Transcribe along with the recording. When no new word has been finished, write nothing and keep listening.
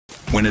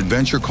When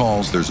adventure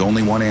calls, there's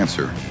only one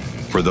answer.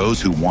 For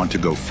those who want to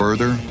go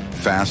further,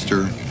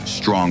 faster,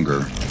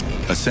 stronger,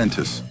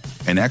 Ascentiz,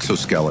 an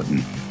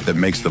exoskeleton that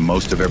makes the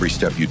most of every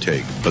step you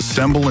take.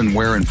 Assemble and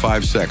wear in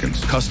 5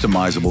 seconds,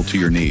 customizable to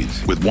your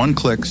needs. With one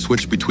click,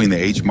 switch between the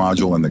H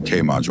module and the K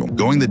module.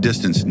 Going the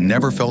distance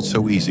never felt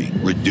so easy.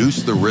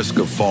 Reduce the risk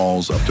of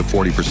falls up to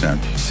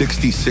 40%.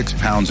 66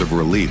 pounds of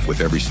relief with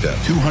every step.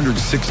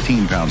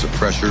 216 pounds of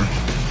pressure,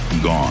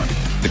 gone.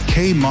 The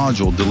K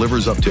module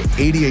delivers up to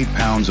 88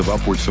 pounds of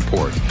upward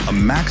support, a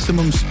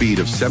maximum speed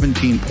of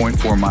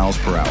 17.4 miles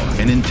per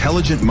hour, an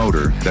intelligent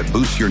motor that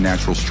boosts your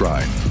natural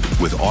stride,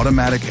 with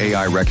automatic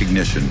AI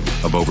recognition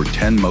of over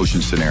 10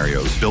 motion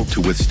scenarios built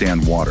to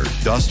withstand water,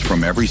 dust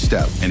from every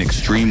step, and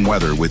extreme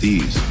weather with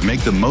ease.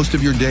 Make the most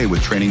of your day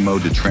with training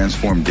mode to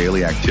transform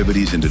daily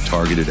activities into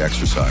targeted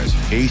exercise.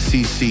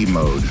 ACC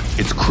mode,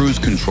 it's cruise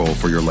control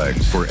for your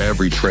legs, for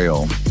every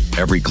trail,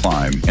 every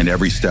climb, and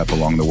every step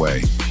along the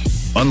way.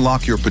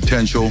 Unlock your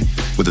potential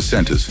with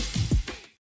Ascentiz.